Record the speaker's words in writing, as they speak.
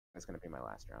That's gonna be my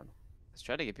last round. Let's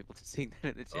try to get people to see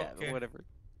that in the chat, but whatever.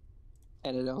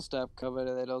 And they don't stop coming,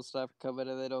 and they don't stop coming,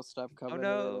 and they don't stop coming.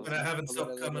 no. And I haven't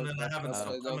stopped coming, and I haven't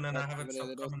stopped coming, and I haven't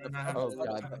stopped coming, and I haven't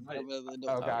stopped coming.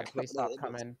 Oh god, please stop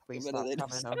coming. Please stop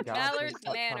coming. Oh god. Mallard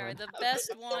Manor, the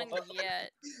best one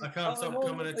yet. I can't stop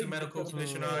coming into medical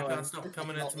condition. I can't stop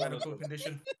coming into medical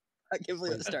condition. I can't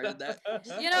believe I started that.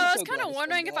 You know, I was kind of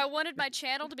wondering if I wanted my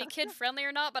channel to be kid-friendly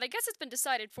or not, but I guess it's been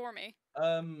decided for me.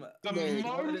 The moment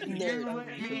you let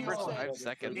me First know, 5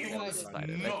 seconds. it was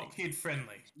not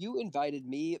kid-friendly. You invited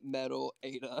me, Metal,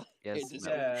 Ada. Yes, and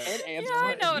Yeah,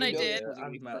 I know what I did.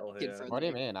 What do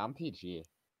you mean? I'm PG.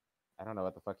 I don't know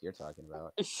what the fuck you're talking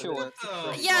about. Sure.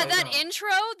 Yeah, that intro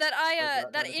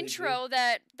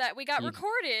that we got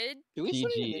recorded. Do we PG.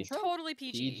 an intro? Totally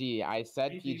PG. PG. I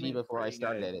said PG PG before I pretty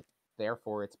started good. it.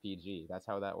 Therefore, it's PG. That's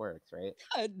how that works, right?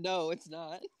 No, it's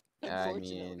not. I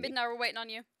mean, Midnight, we're waiting on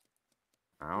you.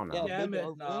 I don't know. Yeah,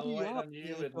 Midnight, we're waiting on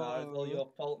you, Midnight. It's all your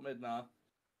fault, Midnight.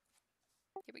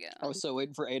 Here we go. I was so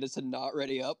waiting for Ada to not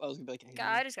ready up. I was gonna be like, hey,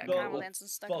 God, I just got No, Carmel well, Dancing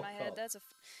stuck in my head. fuck That's a.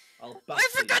 I'll I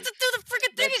forgot to do the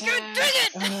freaking thing again! Dang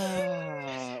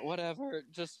it! Whatever.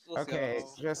 Just let's Okay,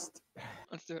 go. just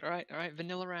Let's do it. All right,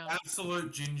 vanilla round.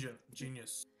 Absolute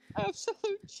genius.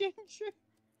 Absolute ginger.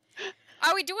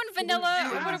 Are we doing vanilla,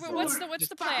 or Absolute what's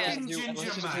the fucking plan? ginger,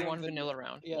 Let's just do mate. one vanilla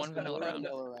round. Yes, One vanilla round.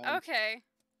 Okay.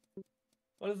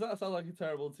 Why does that sound like a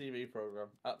terrible TV program?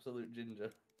 Absolute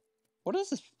ginger. What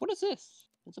is this? What is this?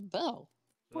 It's a bell.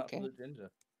 An Okay. Absolute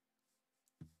ginger.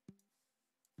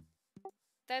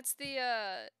 That's the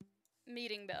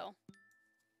meeting bell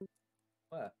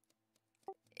Where?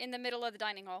 in the middle of the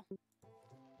dining hall.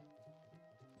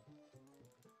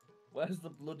 Where's the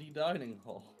bloody dining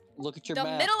hall? Look at your The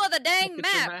map. middle of the dang Look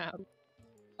at your map.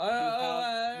 You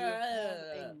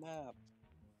have a map.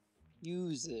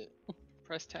 Use it.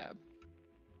 Press tab.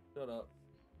 Shut up.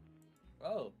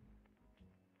 Oh.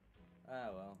 Ah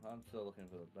well, I'm still looking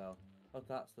for the bell. Oh,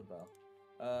 that's the bell.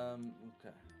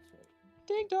 Okay. So,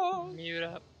 Ding dong. Mute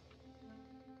up.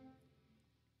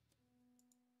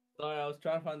 sorry, I was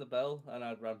trying to find the bell, and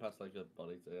I'd ran past like a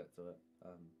body to get to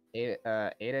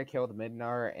it. Ada killed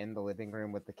Midnar in the living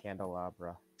room with the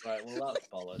candelabra. Right, well that's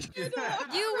bollocks.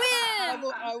 You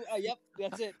win. Yep,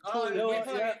 that's it. Oh, Clue. you know That's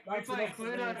what? it. Yeah, We that's play enough for me.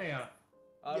 Cluedo here.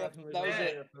 I Yep, reckon we that was did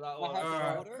it. for that I one. have the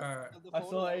Alright, order alright. of the I photo,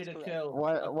 saw that was Ada correct. kill.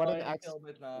 What I an saw Ada ex- kill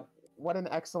Midnight. What an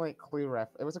excellent clue ref.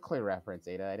 It was a clue reference,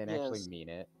 Ada. I didn't Yes. actually mean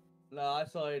it. No, I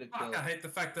saw Ada kill. Fuck, I hate the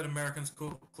fact that Americans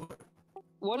call Cluedo.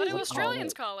 What is do it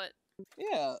Australians called? call it?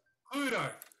 Yeah.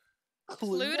 Cluedo.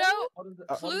 Pluto? What is it?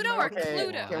 Pluto or Okay,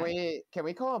 Cluedo? can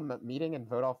we call a meeting and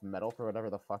vote off Metal for whatever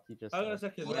the fuck he just Hang on a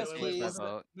said? second. Yes, wait, please. wait,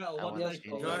 wait. Metal, I what do wanna they change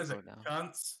call You it. it? guys are Vote now.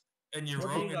 cunts, and you're What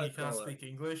do wrong, you and you guys can't call it? speak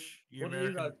English. You What do you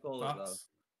American guys call it, though? fucks.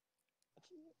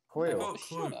 Clue. They call it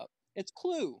Clue. Shut up. It's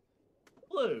Clue.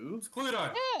 Blue? It's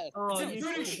Cluedo. Yes. Oh, It's a you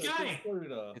British stupid. game.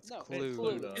 Cluedo. It's No, it's Clue.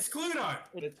 Clue. It's Cluedo.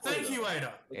 It's Thank Cluedo. you,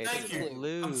 Ada. It's Thank you.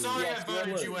 Clue. I'm sorry Yes, I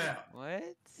voted Clue. you out. What?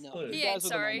 No, Clue. you He guys ain't are the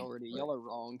sorry. minority. Y'all are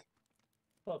wrong.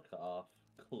 Fuck off.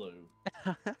 Clue.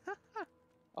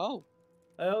 Oh.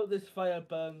 I hope this fire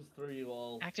burns through you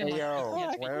all. Acting Hey like yo, we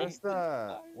can't speak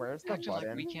where's the Acting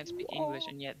like we button? can't speak English,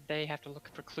 and yet they have to look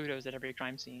for Cluedos at every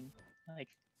crime scene. Like,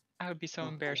 I would be so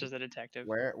embarrassed as a detective.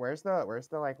 Where's the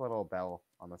like little bell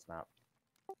on this map?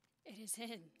 It is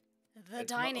in the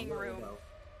It's not dining a little room. bell.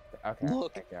 Okay.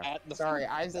 Look thank you. at the Sorry,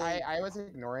 thing. I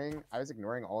was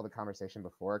ignoring all the conversation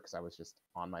before because I was just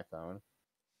on my phone.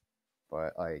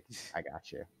 But like, I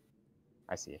got you.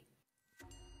 I see.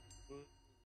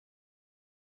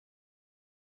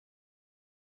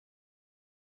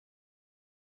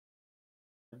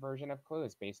 Version of Clue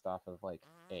is based off of like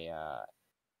a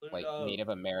like Cluedo.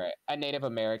 Native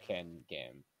American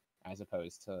game, as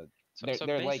opposed to So, they're- so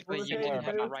they're like basically, Well, you they didn't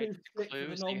have were the right too to strict with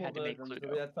clues, the so you normal had to make version, so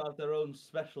Cluedo. they had to have their own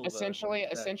special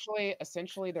version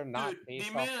essentially they're not Dude, the based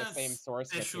off amount the of same source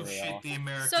special material. shit the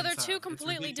Americans So they're have, two it's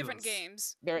completely different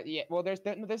ridiculous. games.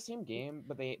 They're the same game,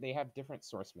 but they have different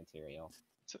source material.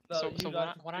 So, No, so, you so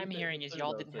guys what I'm keep it hearing with is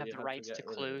y'all Cluedo, didn't so have you the have to rights to get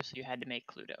rid of Clue, it. so you had to make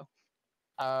Cluedo.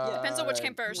 Depends on which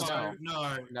came first. No,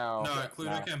 No,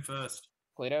 Cluedo no. came first.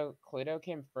 Cluedo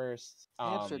came first.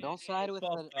 Hamster, don't side with the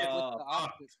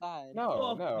opposite side.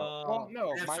 No, Fuck no. off. Well,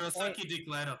 no. Yeah, so suck your dick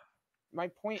later. My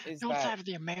point is Don't that side with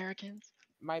the Americans.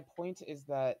 my point is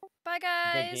that Bye,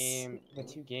 guys. the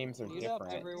two games are Mute up,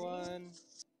 different. everyone.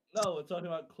 No, we're talking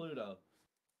about Cluedo.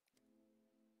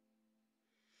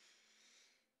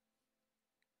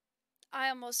 I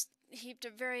almost heaved a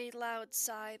very loud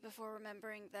sigh before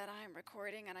remembering that I'm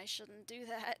recording and I shouldn't do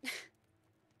that.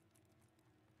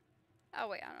 Oh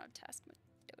wait, I don't have task my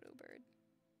dodo bird.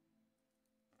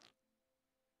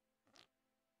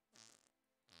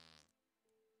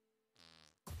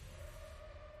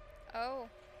 Oh.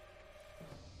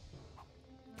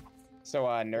 So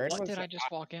Nerd What was did I just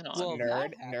walk in on? Well,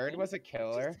 that Nerd was a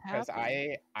killer because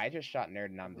happened? I just shot Nerd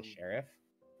and I'm the sheriff.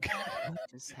 What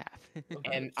just happened?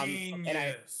 and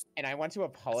Genius. I want to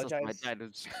apologize My dad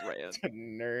just ran. to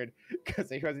Nerd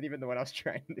because he wasn't even the one I was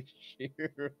trying to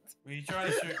shoot. Were you trying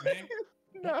to shoot me?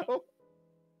 No.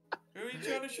 Who are you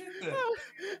trying to shoot then?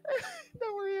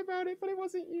 Don't worry about it, but it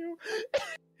wasn't you.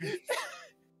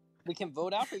 We can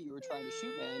vote out who you were trying to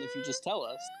shoot, man, if you just tell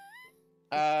us.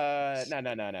 No,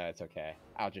 it's okay.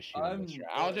 I'll just shoot him this round.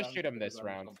 I'll just shoot him this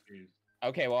round. Confused.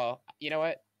 Okay, well, you know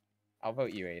what? I'll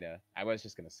vote you, Ada. I was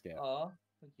just gonna skip. Aw,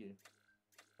 thank you.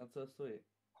 That's so sweet.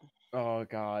 Oh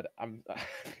god, I'm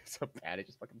so bad. I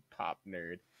just fucking popped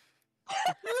Nerd.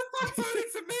 Stop voting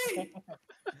for me!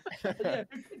 Yeah,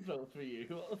 who could vote for you?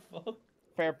 What the fuck?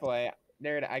 Fair play,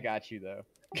 Nerd. I got you though.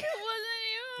 Wasn't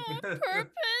you on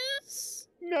purpose?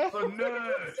 No. The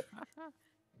nerd!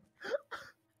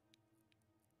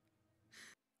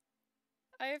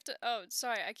 I have to. Oh,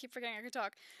 sorry. I keep forgetting I could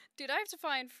talk. Dude, I have to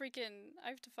find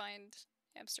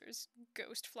Hamster's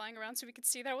ghost flying around so we can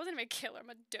see that. I wasn't even a killer. I'm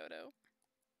a dodo.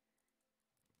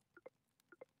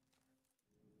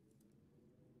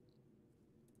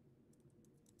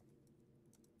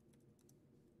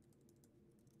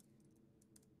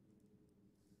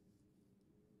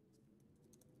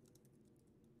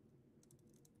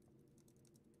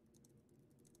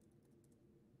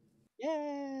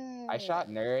 Yeah. I shot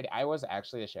Nerd. I was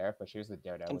actually the sheriff, but she was the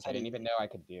dodo, which I Confetti. didn't even know I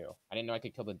could do. I didn't know I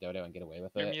could kill the dodo and get away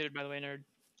with You're it. muted, by the way, nerd.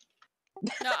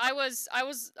 No, I was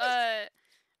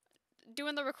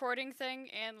doing the recording thing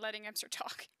and letting Hamster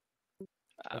talk.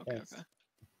 Okay, Thanks. okay.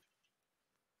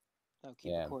 Oh,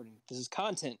 keep Yeah. recording. This is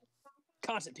content.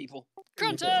 Content, people.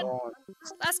 Content!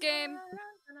 Last game!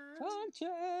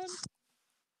 Content.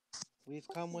 We've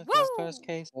come with Woo! the first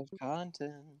case of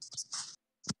content.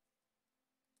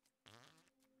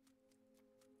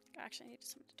 Actually, I need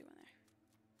something to do in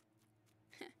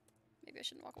there. Maybe I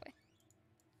shouldn't walk away.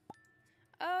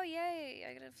 Oh, yay!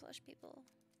 I gotta flush people.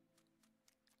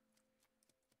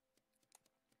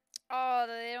 Oh,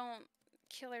 they don't...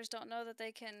 Killers don't know that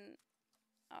they can...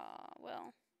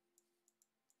 well...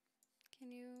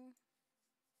 Can you...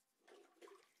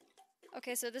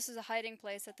 Okay, so this is a hiding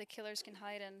place that the killers can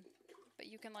hide in. But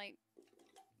you can, like,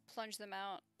 plunge them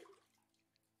out.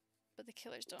 But the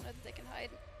killers don't know that they can hide.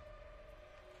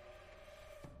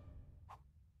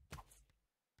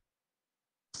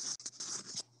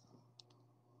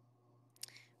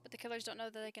 But the killers don't know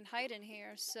that they can hide in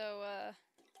here, so,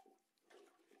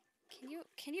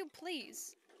 Can you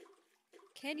please?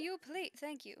 Can you please?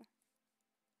 Thank you.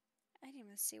 I didn't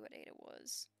even see what Ada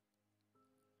was.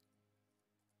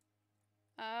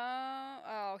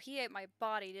 Oh, he ate my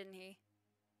body, didn't he?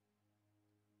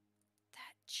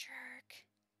 That jerk.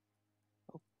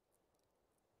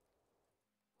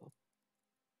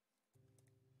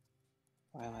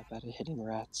 Why am I bad at hitting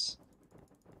rats?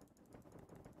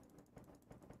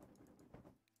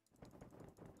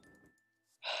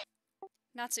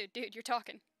 Natsu, dude, you're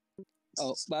talking.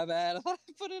 Oh, my bad. I thought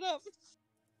I put it up.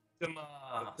 Come For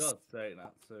on. God's sake,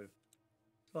 Natsu.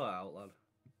 Sort it out, lad.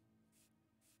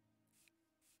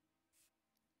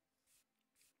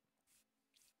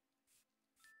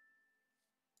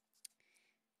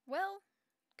 Well,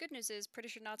 good news is, pretty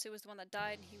sure Natsu was the one that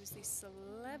died, and he was the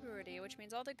celebrity, which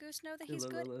means all the goose know that he's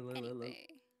good anyway.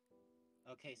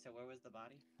 Okay, so where was the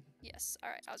body? Yes,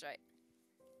 alright, I was right.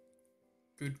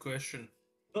 Good question.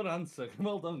 Good answer.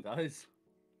 Well done, guys.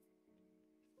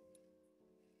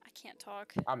 I can't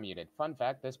talk. I'm muted. Fun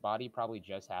fact: this body probably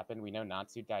just happened. We know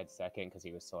Natsu died second because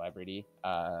he was celebrity.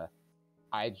 I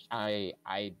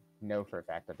know for a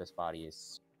fact that this body.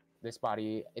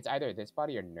 It's either this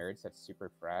body or Nerds that's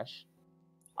super fresh.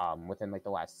 Within like the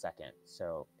last second.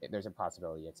 So there's a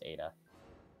possibility it's Ada.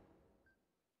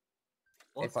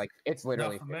 It's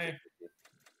literally. Not for me.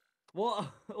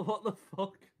 What? What the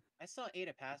fuck? I saw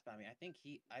Ada pass by me.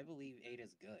 I believe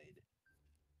Ada's good.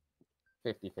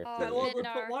 50-50. Oh,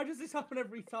 Midnar. Why does this happen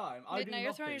every time? I do Midnar,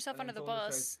 you're throwing nothing, yourself and under then the someone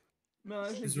bus. says, no,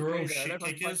 this These is are all Ada," and shit everyone's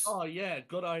like, kickers. oh yeah,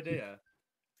 good idea.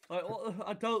 Like, what?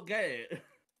 I don't get it.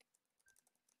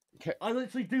 I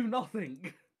literally do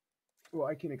nothing. Well,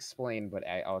 I can explain, but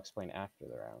I'll explain after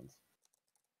the rounds.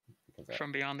 Because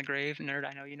From beyond the grave, nerd.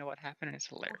 I know you know what happened, and it's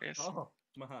hilarious. Oh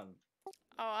man.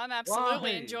 Oh, I'm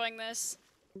absolutely Why? enjoying this.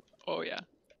 Oh yeah.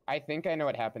 I think I know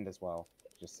what happened as well.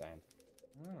 Just saying.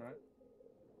 All right.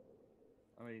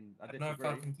 I mean, I I have no disagree.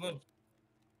 fucking clue.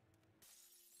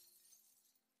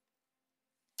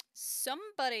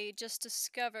 Somebody just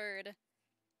discovered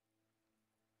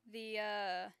the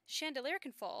chandelier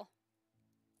can fall.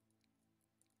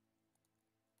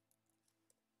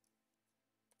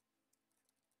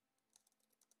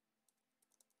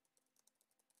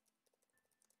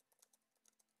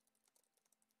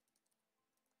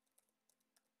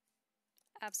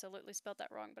 absolutely spelled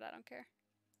that wrong, but I don't care.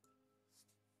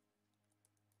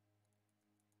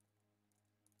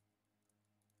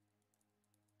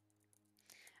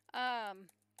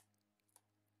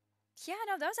 Yeah,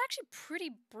 no, that was actually pretty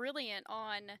brilliant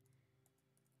on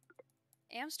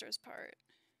Amster's part.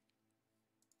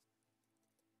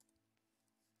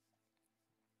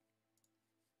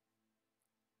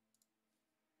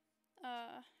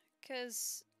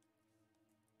 Cause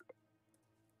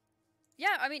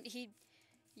yeah, I mean, he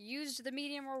used the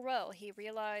medium role well. He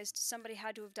realized somebody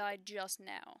had to have died just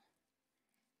now.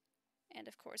 And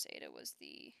of course, Ada was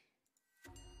the...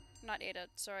 Not Ada,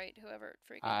 sorry, whoever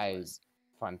freaking it was.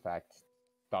 Fun fact,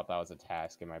 thought that was a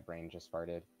task and my brain just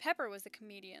farted. Pepper was the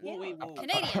comedian. Whoa, wait, whoa.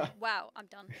 Canadian! Wow, I'm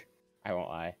done. I won't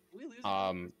lie. Did we lose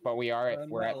anyone? But we are at,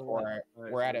 we're at Metal 4,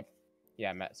 one. we're at a,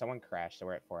 yeah, someone crashed, so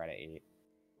we're at 4 out of 8.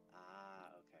 Ah,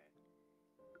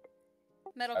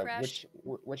 okay. Metal crashed.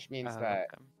 Which means that,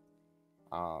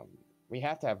 we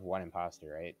have to have one imposter,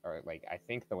 right? Or, like, I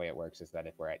think the way it works is that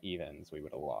if we're at evens, we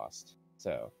would have lost.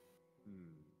 So,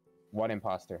 one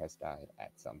imposter has died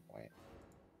at some point.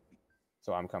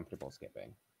 So I'm comfortable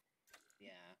skipping. Yeah.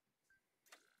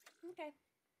 Okay.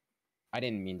 I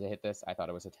didn't mean to hit this. I thought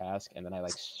it was a task, and then I,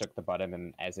 like, shook the button,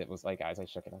 and as it was, like, as I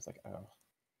shook it, I was like, oh.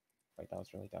 Like, that was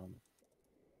really dumb.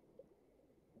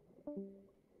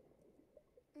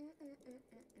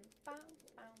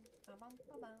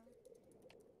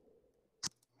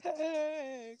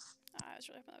 Hey! I was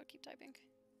really hoping I would keep typing.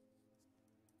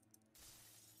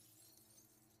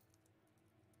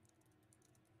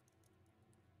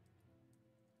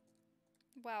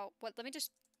 Wow, what? Let me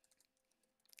just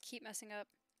keep messing up.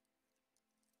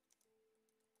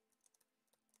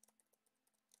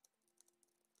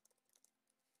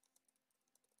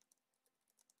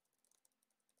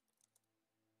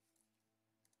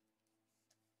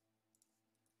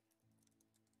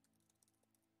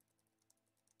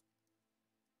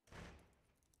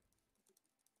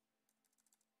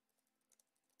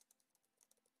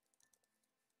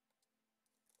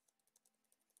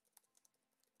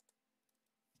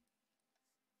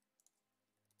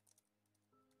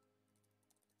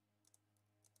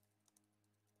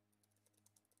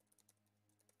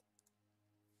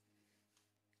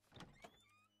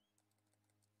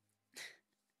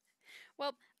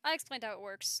 Well, I explained how it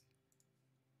works.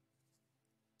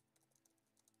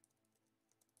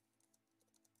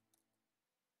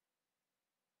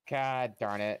 God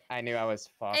darn it. I knew I was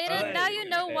fucked. Aiden, now you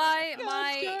know why God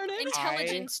my darn it.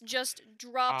 intelligence just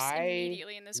drops I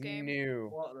immediately in this game. Knew.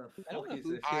 What the I don't fuck know is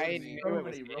who this? I There's knew so it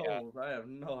was many Ada. rolls. I have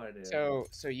no idea.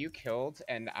 So you killed,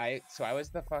 and I was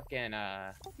the fucking,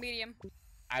 Medium.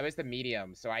 I was the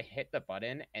medium, so I hit the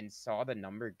button and saw the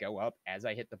number go up as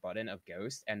I hit the button of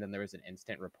Ghost, and then there was an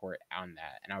instant report on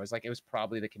that, and I was like, it was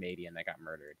probably the Canadian that got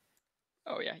murdered.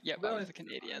 Oh yeah, yeah, To be that was honest, the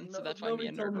Canadian, no- so that's why me nobody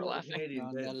and told Nerd me were what the laughing. Canadian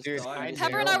No, did, that is Dude, fine. I That is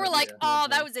Pepper and knew- I were like, idea. oh,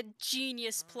 that was a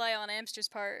genius play on Amster's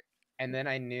part. And then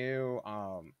I knew,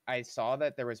 I saw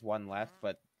that there was one left,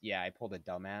 but yeah, I pulled a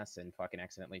dumbass and fucking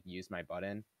accidentally used my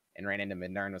button and ran into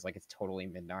Midnar and was like, it's totally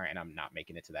Midnar, and I'm not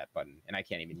making it to that button, and I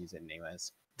can't even use it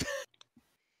anyways.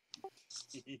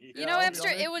 You know, I'll be Amster,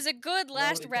 it honest, was a good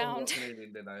last nobody told me what round.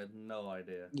 Canadian did. I had no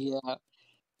idea. Yeah.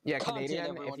 Yeah, Content, Canadian, if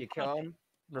everyone, you kill him,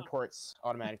 reports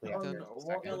automatically after No, a what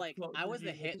second. So, like, fuck I did was the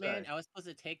you just hitman. say? I was supposed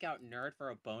to take out Nerd for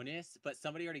a bonus, but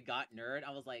somebody already got Nerd.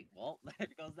 I was like, well, there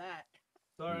goes that.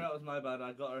 Sorry, that was my bad.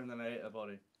 I got her and then I ate her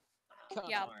body.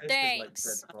 Yeah, Darn. Tasted like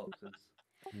thanks. dead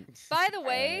foxes. By the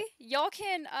way, y'all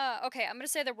can, okay, I'm gonna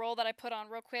say the roll that I put on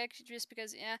real quick, just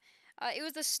because, yeah. It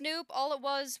was the Snoop. All it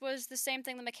was the same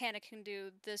thing the mechanic can do.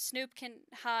 The Snoop can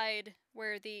hide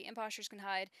where the imposters can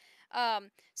hide.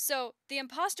 So the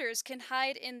imposters can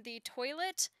hide in the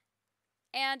toilet,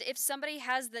 and if somebody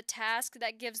has the task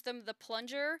that gives them the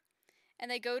plunger, and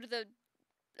they go to the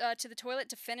toilet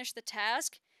to finish the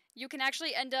task, you can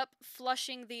actually end up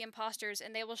flushing the imposters,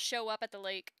 and they will show up at the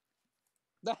lake.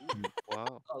 Wow.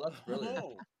 Oh, that's brilliant.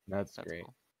 Whoa. That's That's great.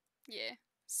 cool. Yeah.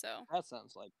 So That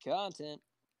sounds like content.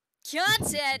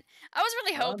 content. I was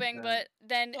really hoping, Content. but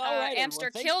then Alright, everyone,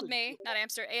 Amster thanks killed for me. Not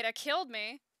Amster. Ada killed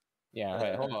me. Yeah,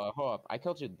 hey, hold up. I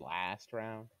killed you last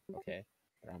round. Okay,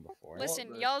 the round before. Listen,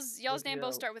 the- y'all's what name the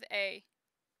both hell? start with A.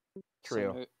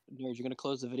 True. So, Nerd, you gonna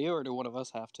close the video, or do one of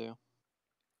us have to?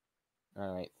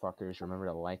 All right, fuckers, remember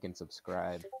to like and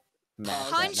subscribe. Smash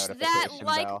Punch that notification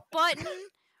like bell. button.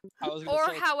 I was gonna Or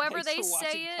say, however thanks they for say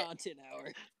watching it. Content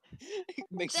hour.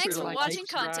 Make Thanks sure for to watching like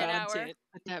Content Hour. content.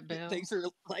 Hit that bell. Thanks for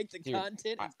like the Dude,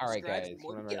 content and all right, subscribe guys, for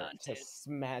more remember to content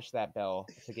smash that bell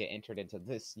to get entered into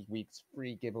this week's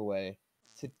free giveaway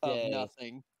of today.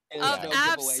 nothing. There's Of no giveaway.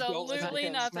 Don't listen to absolutely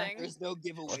him. nothing. There's no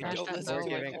giveaway. Smash Don't that listen bell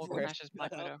to like him. Hulk everyone. smashes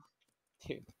Black Widow.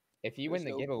 Dude, if you win There's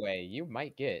the no- giveaway, you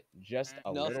might get just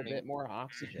a little Nothing. bit more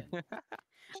oxygen.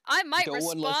 I might Don't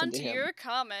one listen respond to to him. your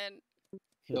comment.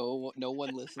 No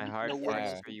one listens. My heart no one breaks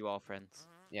listens. for you all, friends.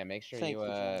 Yeah, make sure Thank you you,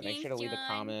 John. make sure to Thanks, leave a John.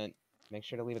 comment. Make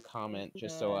sure to leave a comment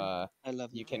just so I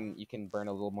love you can burn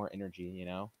a little more energy, you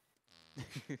know?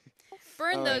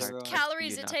 Burn Alright, those everyone.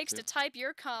 calories You it not takes to. to type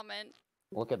your comment.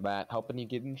 Look at that, helping you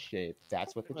get in shape.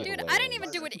 That's what the Dude, giveaway I didn't is.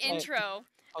 even do an Hey, intro. Hold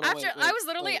on, After wait, I was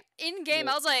literally wait. in game,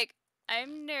 wait. I was like,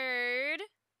 "I'm nerd.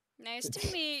 Nice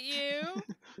to meet you."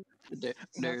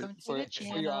 Welcome to For the your audience.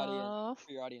 channel.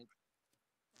 For your audience.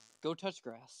 Go touch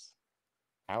grass.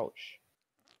 Ouch.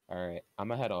 Alright,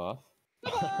 I'ma head off.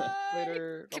 Bye.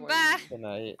 Later. Goodbye. Good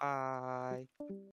night. Bye.